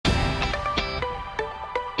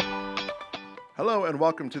Hello and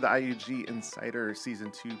welcome to the IUG Insider Season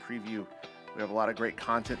 2 preview. We have a lot of great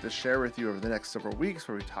content to share with you over the next several weeks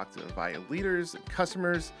where we talk to Avaya leaders,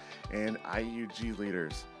 customers, and IUG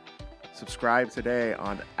leaders. Subscribe today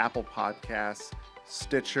on Apple Podcasts,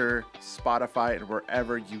 Stitcher, Spotify, and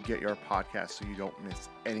wherever you get your podcasts so you don't miss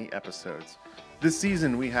any episodes. This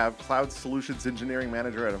season, we have Cloud Solutions Engineering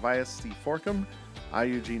Manager at Avaya, Steve Forkham,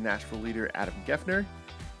 IUG Nashville leader Adam Geffner,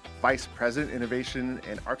 Vice President, Innovation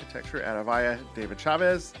and Architecture at Avaya, David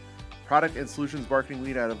Chavez, Product and Solutions Marketing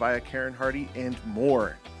Lead at Avaya, Karen Hardy, and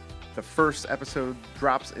more. The first episode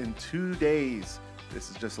drops in 2 days.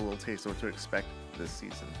 This is just a little taste of what to expect this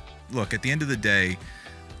season. Look, at the end of the day,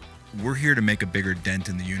 we're here to make a bigger dent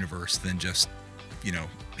in the universe than just,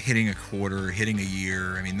 hitting a quarter, hitting a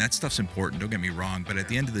year. I mean, that stuff's important, don't get me wrong. But at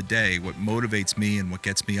the end of the day, what motivates me and what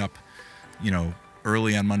gets me up,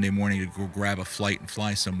 early on Monday morning to go grab a flight and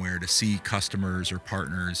fly somewhere to see customers or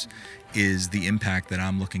partners is the impact that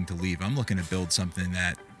I'm looking to leave. I'm looking to build something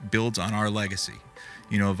that builds on our legacy.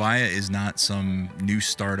 Avaya is not some new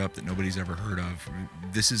startup that nobody's ever heard of.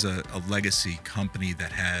 This is a legacy company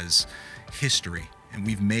that has history, and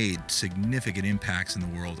we've made significant impacts in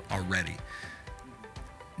the world already.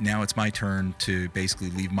 Now it's my turn to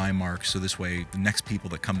basically leave my mark, so this way the next people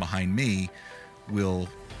that come behind me will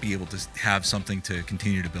be able to have something to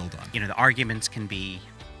continue to build on. The arguments can be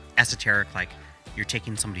esoteric, like you're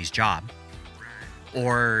taking somebody's job,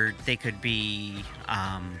 or they could be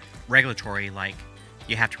regulatory, like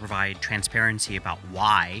you have to provide transparency about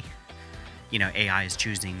why, AI is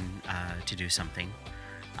choosing to do something.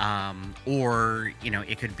 Or,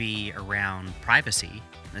 it could be around privacy.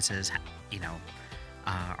 That says,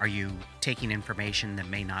 are you taking information that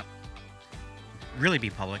may not really be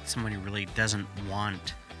public, someone who really doesn't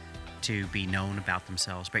want to be known about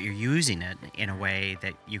themselves, but you're using it in a way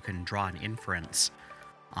that you can draw an inference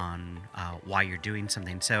on why you're doing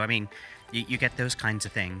something. So, you get those kinds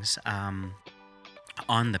of things.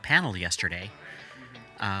 On the panel yesterday,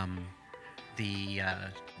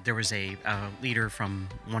 there was a leader from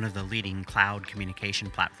one of the leading cloud communication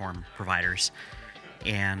platform providers,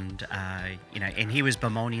 and and he was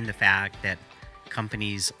bemoaning the fact that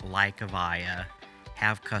companies like Avaya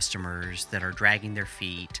have customers that are dragging their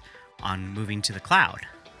feet on moving to the cloud.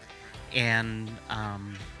 And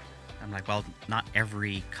I'm like, well, not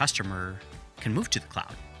every customer can move to the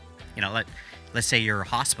cloud. Let's say you're a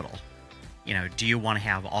hospital. Do you want to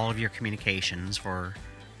have all of your communications for,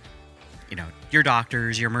 your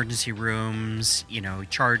doctors, your emergency rooms,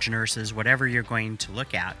 charge nurses, whatever you're going to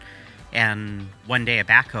look at, and one day a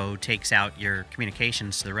backhoe takes out your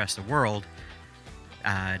communications to the rest of the world?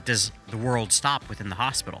 Does the world stop within the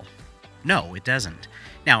hospital? No, it doesn't.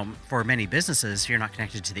 Now, for many businesses, if you're not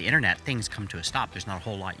connected to the internet, things come to a stop. There's not a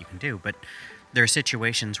whole lot you can do, but there are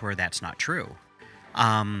situations where that's not true.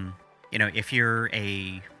 If you're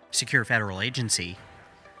a secure federal agency,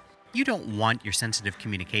 you don't want your sensitive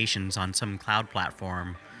communications on some cloud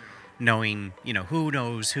platform knowing, who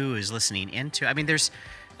knows who is listening into.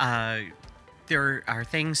 There are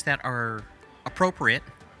things that are appropriate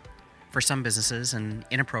for some businesses and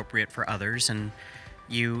inappropriate for others, and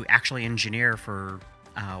you actually engineer for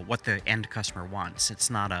what the end customer wants. It's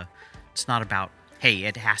not about, hey,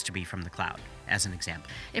 it has to be from the cloud, as an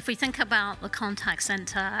example. If we think about the contact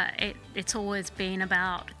center, it's always been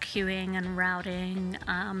about queuing and routing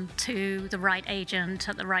to the right agent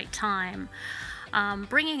at the right time.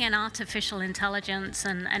 Bringing in artificial intelligence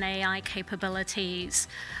and AI capabilities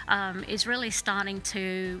is really starting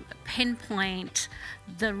to pinpoint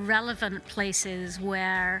the relevant places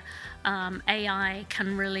where AI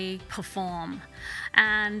can really perform.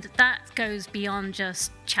 And that goes beyond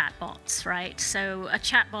just chatbots, right? So a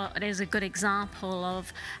chatbot is a good example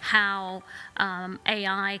of how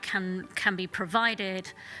AI can be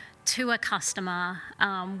provided to a customer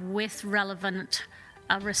with relevant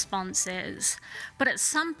responses. But at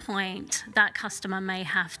some point, that customer may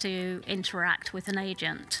have to interact with an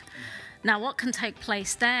agent. Now, what can take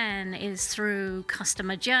place then is through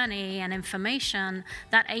customer journey and information,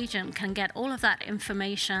 that agent can get all of that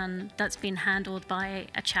information that's been handled by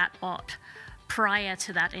a chatbot prior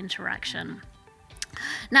to that interaction.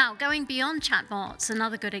 Now, going beyond chatbots,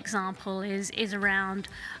 another good example is around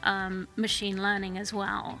machine learning as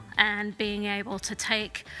well, and being able to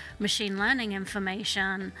take machine learning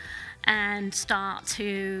information and start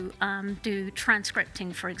to do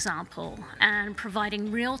transcripting, for example, and providing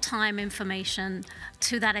real-time information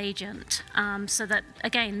to that agent so that,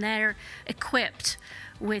 again, they're equipped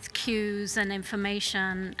with cues and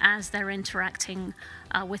information as they're interacting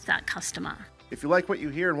with that customer. If you like what you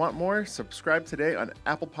hear and want more, subscribe today on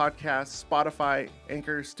Apple Podcasts, Spotify,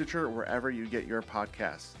 Anchor, Stitcher, or wherever you get your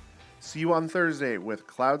podcasts. See you on Thursday with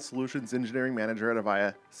Cloud Solutions Engineering Manager at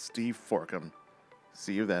Avaya, Steve Forkham.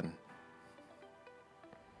 See you then.